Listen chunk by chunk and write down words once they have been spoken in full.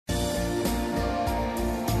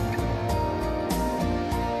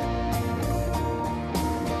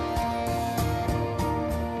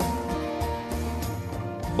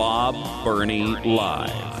Bob Burney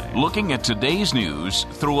Live. Looking at today's news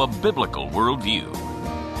through a biblical worldview.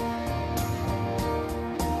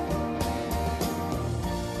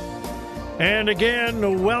 And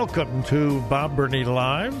again, welcome to Bob Burney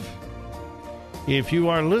Live. If you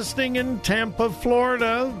are listening in Tampa,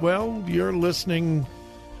 Florida, well, you're listening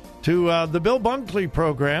to the Bill Bunkley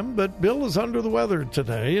program, but Bill is under the weather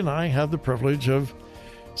today, and I have the privilege of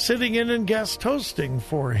sitting in and guest hosting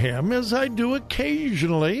for him, as I do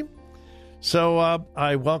occasionally. So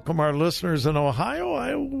I welcome our listeners in Ohio.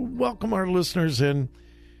 I welcome our listeners in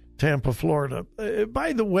Tampa, Florida.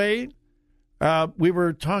 By the way, we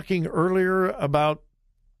were talking earlier about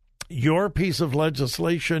your piece of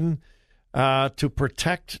legislation to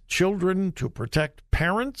protect children, to protect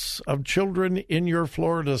parents of children in your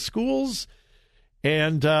Florida schools.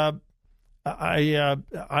 And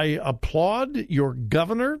I applaud your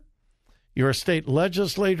governor, your state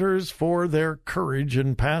legislators for their courage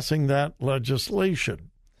in passing that legislation.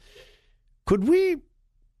 Could we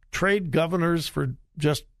trade governors for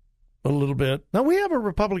just a little bit? Now, we have a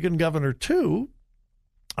Republican governor, too,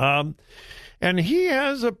 and he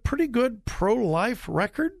has a pretty good pro-life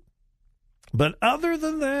record. But other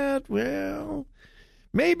than that, well,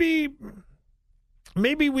 maybe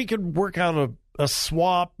we could work out a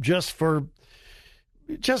swap just for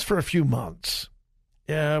a few months.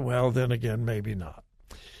 Yeah, well, then again, maybe not.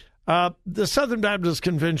 The Southern Baptist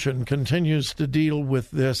Convention continues to deal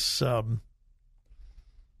with this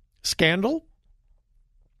scandal.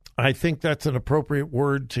 I think that's an appropriate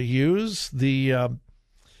word to use. The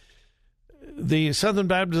Southern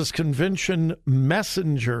Baptist Convention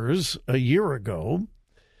messengers a year ago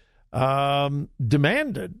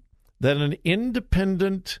demanded that an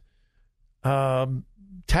independent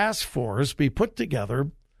task force be put together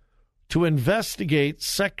to investigate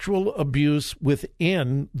sexual abuse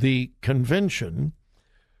within the convention.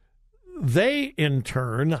 They, in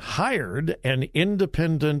turn, hired an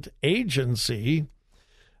independent agency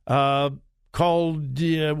called,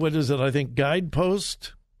 what is it, I think,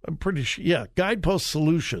 Guidepost? I'm pretty sure, yeah, Guidepost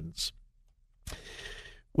Solutions.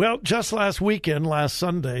 Well, just last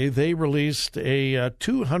Sunday, they released a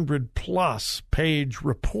 200-plus page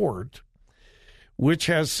report, which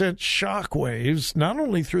has sent shockwaves not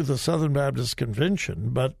only through the Southern Baptist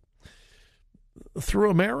Convention, but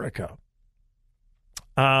through America.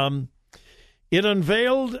 It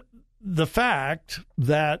unveiled the fact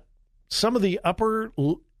that some of the upper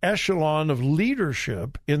echelon of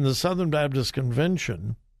leadership in the Southern Baptist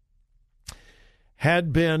Convention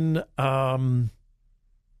had been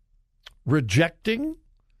rejecting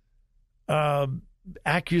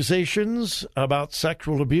accusations about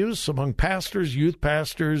sexual abuse among pastors, youth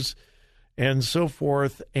pastors, and so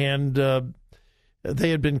forth. And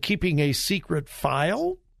they had been keeping a secret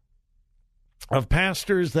file of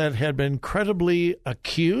pastors that had been credibly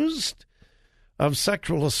accused of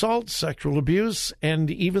sexual assault, sexual abuse,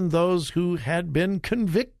 and even those who had been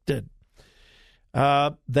convicted.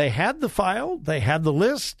 They had the file, they had the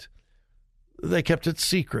list, they kept it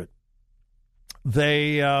secret.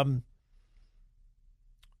 They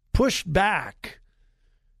pushed back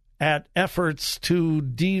at efforts to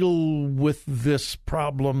deal with this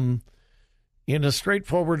problem in a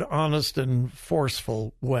straightforward, honest, and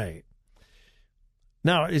forceful way.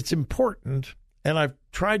 Now, it's important, and I've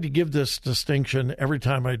tried to give this distinction every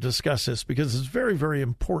time I discuss this because it's very, very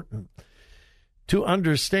important to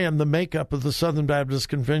understand the makeup of the Southern Baptist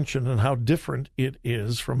Convention and how different it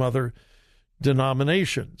is from other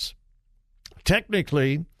denominations.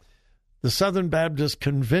 Technically, the Southern Baptist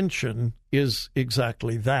Convention is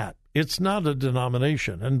exactly that. It's not a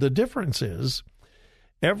denomination. And the difference is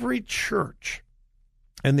every church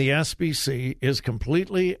in the SBC is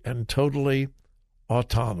completely and totally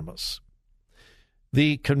autonomous.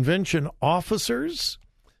 The convention officers,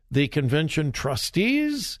 the convention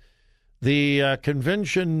trustees, the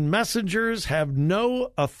convention messengers have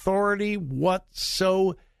no authority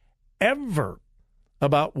whatsoever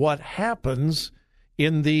about what happens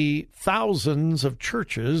in the thousands of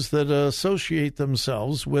churches that associate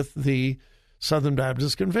themselves with the Southern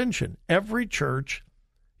Baptist Convention. Every church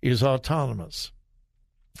is autonomous.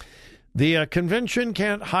 The convention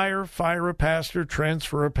can't hire, fire a pastor,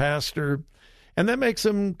 transfer a pastor, and that makes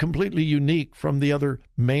them completely unique from the other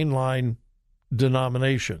mainline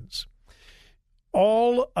denominations.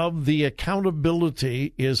 All of the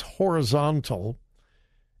accountability is horizontal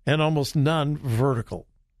and almost none vertical.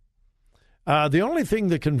 The only thing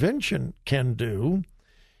the convention can do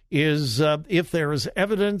is, if there is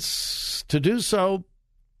evidence to do so,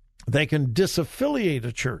 they can disaffiliate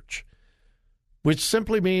a church, which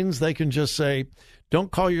simply means they can just say,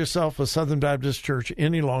 Don't call yourself a Southern Baptist church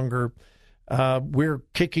any longer. We're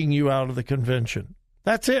kicking you out of the convention.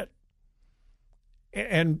 That's it.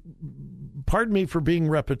 And pardon me for being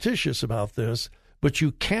repetitious about this, but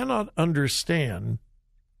you cannot understand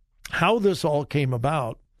how this all came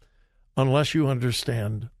about unless you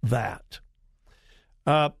understand that.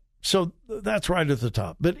 So that's right at the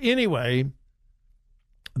top. But anyway,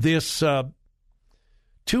 this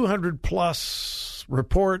 200-plus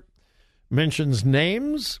report mentions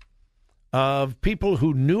names of people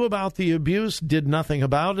who knew about the abuse, did nothing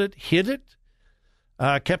about it, hid it,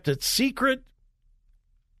 kept it secret.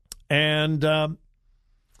 And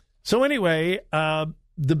so anyway,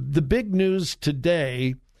 the big news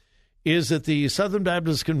today is that the Southern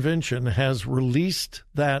Baptist Convention has released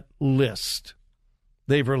that list.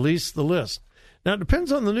 They've released the list. Now, it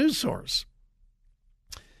depends on the news source.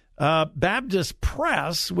 Baptist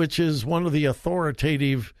Press, which is one of the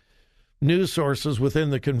authoritative news sources within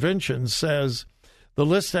the convention, says the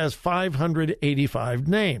list has 585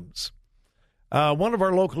 names. One of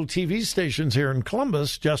our local TV stations here in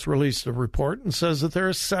Columbus just released a report and says that there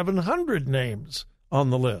are 700 names on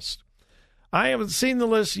the list. I haven't seen the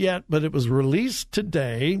list yet, but it was released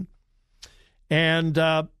today, and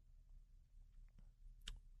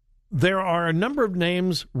there are a number of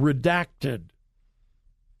names redacted.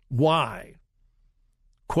 Why?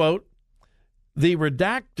 Quote, the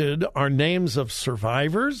redacted are names of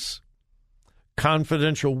survivors,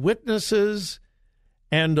 confidential witnesses,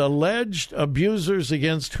 and alleged abusers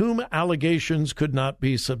against whom allegations could not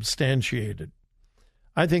be substantiated.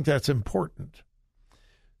 I think that's important.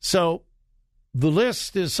 So the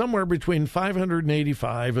list is somewhere between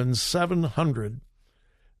 585 and 700.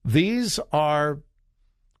 These are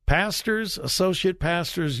pastors, associate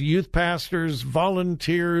pastors, youth pastors,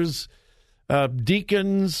 volunteers,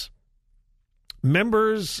 deacons,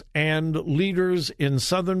 members and leaders in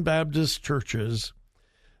Southern Baptist churches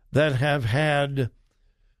that have had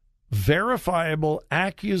verifiable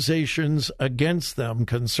accusations against them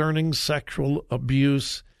concerning sexual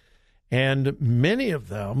abuse. And many of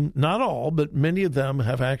them, not all, but many of them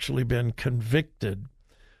have actually been convicted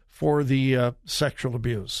for the sexual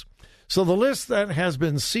abuse. So the list that has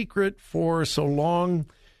been secret for so long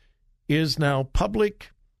is now public.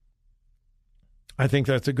 I think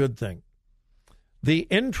that's a good thing. The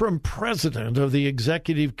interim president of the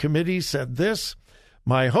executive committee said this: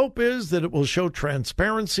 my hope is that it will show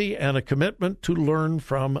transparency and a commitment to learn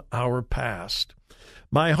from our past.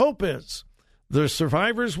 My hope is the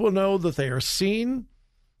survivors will know that they are seen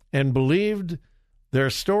and believed. Their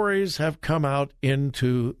stories have come out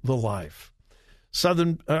into the light.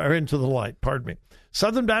 Southern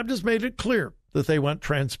Baptist made it clear that they want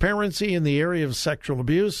transparency in the area of sexual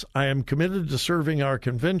abuse. I am committed to serving our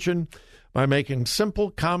convention by making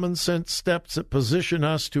simple, common sense steps that position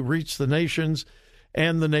us to reach the nations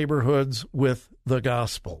and the neighborhoods with the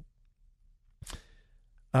gospel.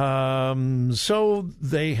 So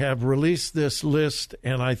they have released this list,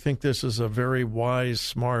 and I think this is a very wise,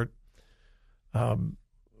 smart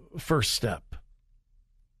first step.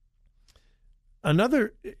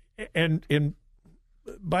 Another, and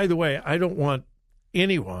by the way, I don't want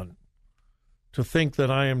anyone to think that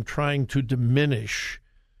I am trying to diminish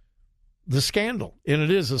the scandal, and it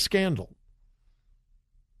is a scandal.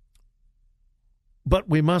 But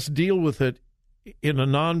we must deal with it in a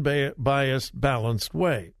non-biased, balanced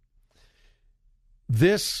way.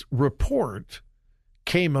 This report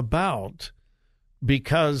came about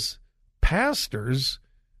because pastors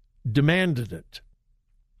demanded it.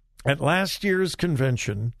 At last year's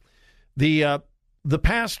convention, the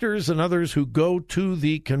pastors and others who go to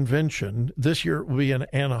the convention, this year it will be in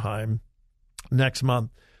Anaheim next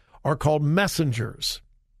month, are called messengers.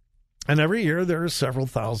 And every year there are several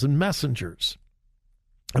thousand messengers.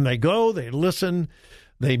 And they go, they listen,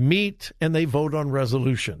 they meet, and they vote on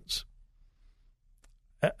resolutions.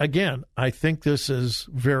 Again, I think this is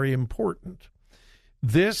very important.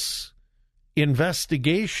 This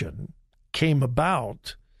investigation came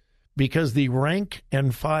about because the rank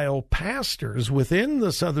and file pastors within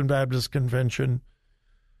the Southern Baptist Convention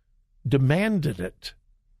demanded it.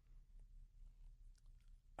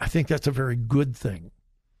 I think that's a very good thing.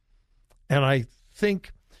 And I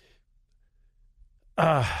think,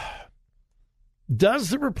 does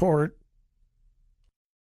the report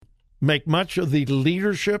make much of the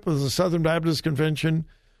leadership of the Southern Baptist Convention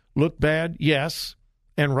look bad? Yes,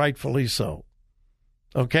 and rightfully so.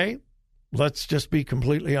 Okay? Let's just be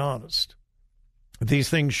completely honest. These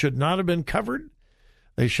things should not have been covered.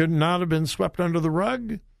 They should not have been swept under the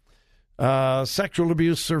rug. Sexual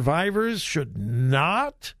abuse survivors should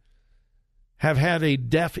not have had a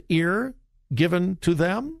deaf ear given to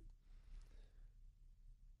them.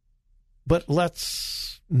 But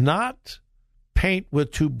let's not paint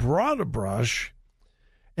with too broad a brush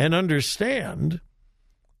and understand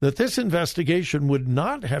that this investigation would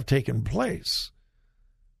not have taken place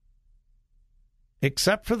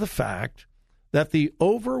except for the fact that the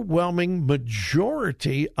overwhelming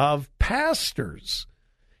majority of pastors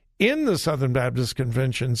in the Southern Baptist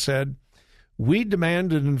Convention said, we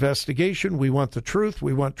demand an investigation, we want the truth,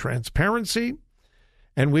 we want transparency,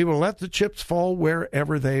 and we will let the chips fall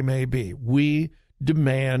wherever they may be. We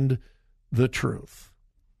demand the truth.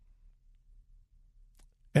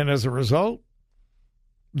 And as a result,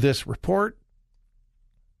 this report,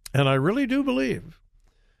 and I really do believe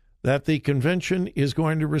that the convention is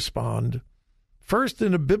going to respond, first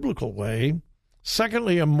in a biblical way,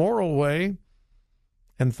 secondly, a moral way,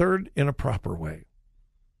 and third, in a proper way.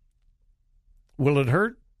 Will it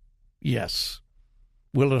hurt? Yes.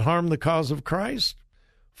 Will it harm the cause of Christ?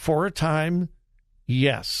 For a time,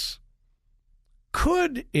 yes.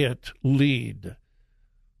 Could it lead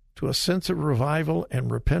to a sense of revival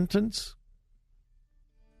and repentance?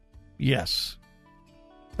 Yes.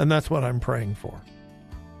 And that's what I'm praying for.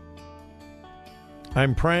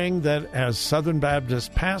 I'm praying that as Southern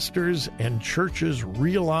Baptist pastors and churches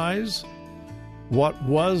realize what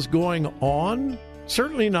was going on,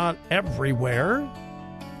 certainly not everywhere,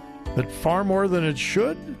 but far more than it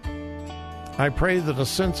should, I pray that a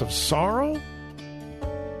sense of sorrow,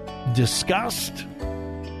 disgust,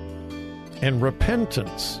 and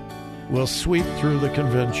repentance will sweep through the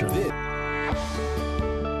convention.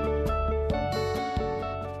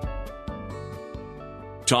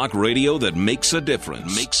 Talk radio that makes a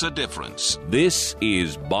difference. Makes a difference. This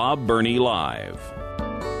is Bob Burney Live.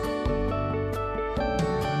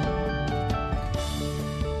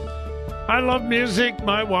 I love music.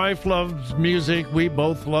 My wife loves music. We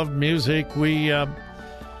both love music. We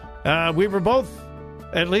were both,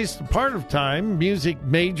 at least a part of time, music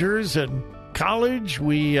majors in college.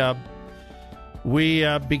 We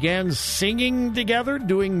began singing together,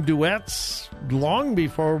 doing duets long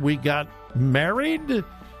before we got married.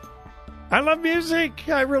 I love music.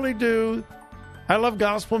 I really do. I love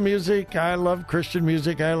gospel music. I love Christian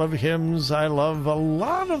music. I love hymns. I love a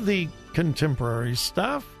lot of the contemporary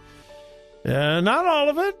stuff. Not all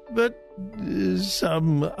of it, but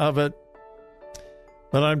some of it.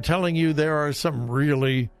 But I'm telling you, there are some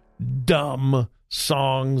really dumb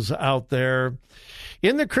songs out there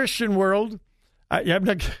in the Christian world. I'm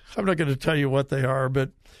not going to tell you what they are,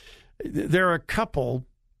 but there are a couple.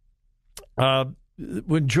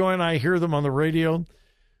 When Joy and I hear them on the radio,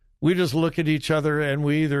 we just look at each other and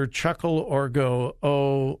we either chuckle or go,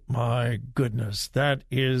 "Oh my goodness, that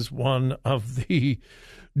is one of the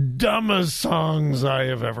dumbest songs I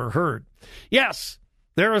have ever heard." Yes,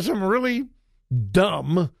 there are some really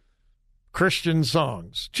dumb Christian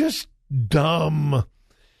songs, just dumb.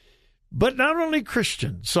 But not only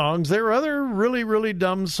Christian songs, there are other really, really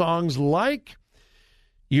dumb songs, like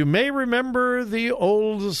you may remember the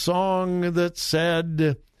old song that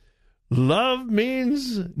said, "Love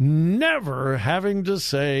means never having to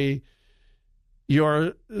say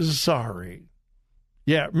you're sorry."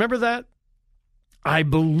 Yeah, remember that? I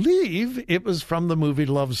believe it was from the movie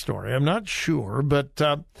Love Story. I'm not sure, but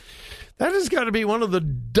that has got to be one of the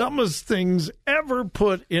dumbest things ever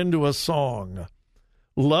put into a song.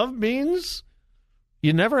 Love means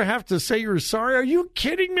you never have to say you're sorry. Are you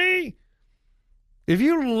kidding me? If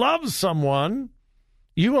you love someone,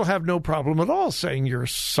 you will have no problem at all saying you're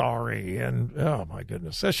sorry. And, oh, my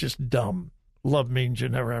goodness, that's just dumb. Love means you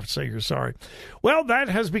never have to say you're sorry. Well, that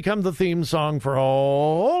has become the theme song for a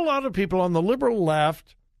whole lot of people on the liberal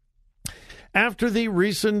left after the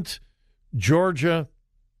recent Georgia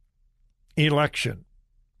election.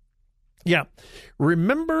 Yeah.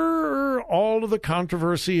 Remember all of the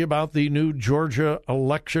controversy about the new Georgia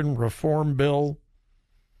election reform bill?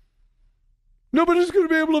 Nobody's going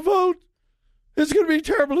to be able to vote. It's going to be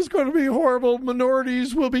terrible. It's going to be horrible.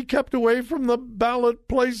 Minorities will be kept away from the ballot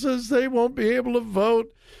places. They won't be able to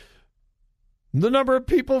vote. The number of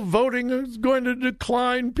people voting is going to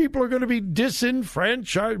decline. People are going to be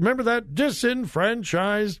disenfranchised. Remember that?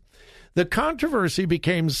 Disenfranchised. The controversy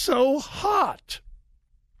became so hot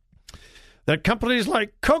that companies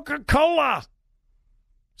like Coca-Cola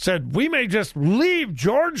said, we may just leave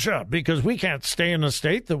Georgia because we can't stay in a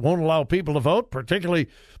state that won't allow people to vote, particularly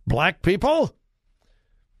black people.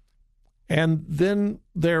 And then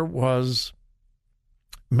there was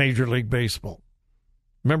Major League Baseball.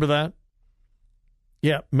 Remember that?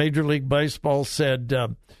 Yeah, Major League Baseball said,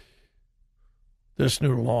 this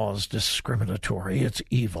new law is discriminatory. It's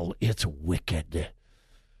evil. It's wicked.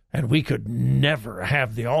 And we could never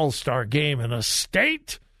have the All-Star game in a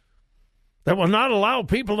state that will not allow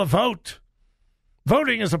people to vote.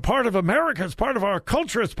 Voting is a part of America. It's part of our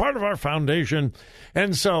culture. It's part of our foundation.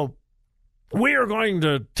 And so we are going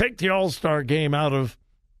to take the All-Star game out of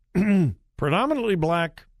predominantly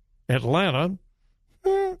black Atlanta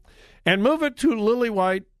and move it to lily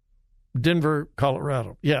white Denver,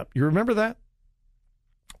 Colorado. Yeah, you remember that?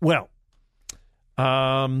 Well,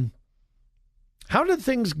 how did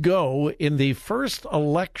things go in the first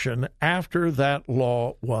election after that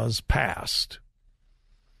law was passed?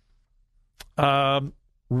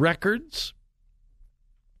 Records.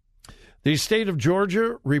 The state of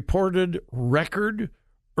Georgia reported record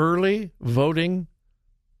early voting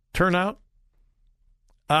turnout.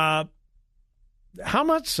 How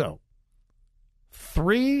much so?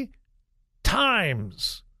 3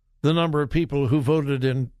 times the number of people who voted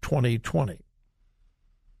in 2020.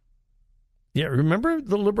 Yeah, remember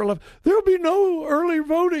the liberal left? There'll be no early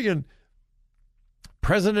voting. And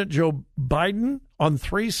President Joe Biden, on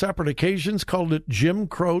 3 separate occasions, called it Jim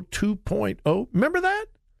Crow 2.0. Remember that?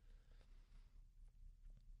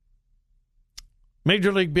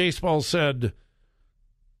 Major League Baseball said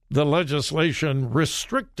the legislation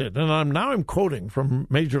restricted, and I'm quoting from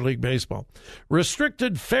Major League Baseball,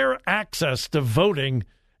 restricted fair access to voting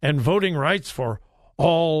and voting rights for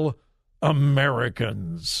all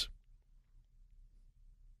Americans.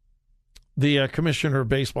 The commissioner of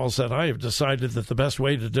baseball said, I have decided that the best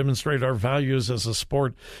way to demonstrate our values as a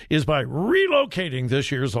sport is by relocating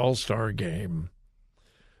this year's All-Star game.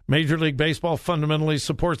 Major League Baseball fundamentally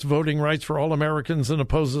supports voting rights for all Americans and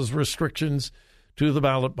opposes restrictions to the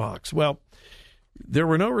ballot box. Well, there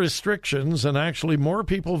were no restrictions, and actually more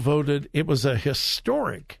people voted. It was a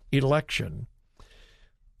historic election,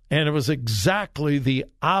 and it was exactly the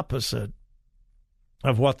opposite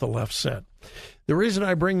of what the left said. The reason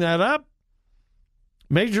I bring that up,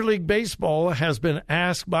 Major League Baseball has been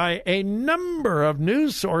asked by a number of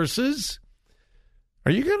news sources,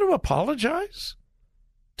 are you going to apologize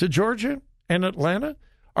to Georgia and Atlanta?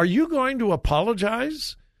 Are you going to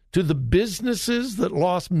apologize to the businesses that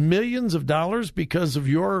lost millions of dollars because of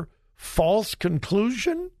your false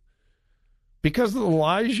conclusion? Because of the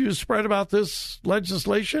lies you spread about this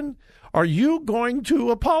legislation? Are you going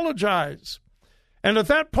to apologize? And at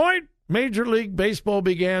that point, Major League Baseball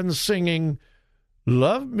began singing,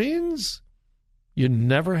 love means you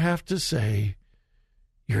never have to say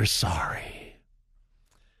you're sorry.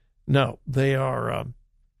 No, they are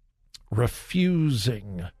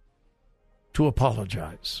refusing to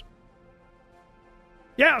apologize.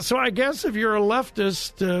 Yeah, so I guess if you're a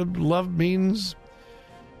leftist, love means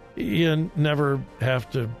you never have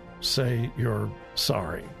to say you're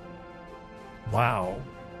sorry. Wow.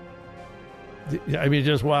 I mean,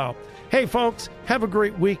 just wow. Hey, folks, have a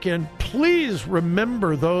great weekend. Please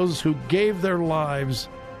remember those who gave their lives,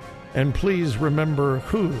 and please remember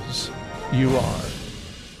whose you are.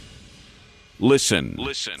 Listen,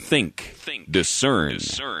 think, discern.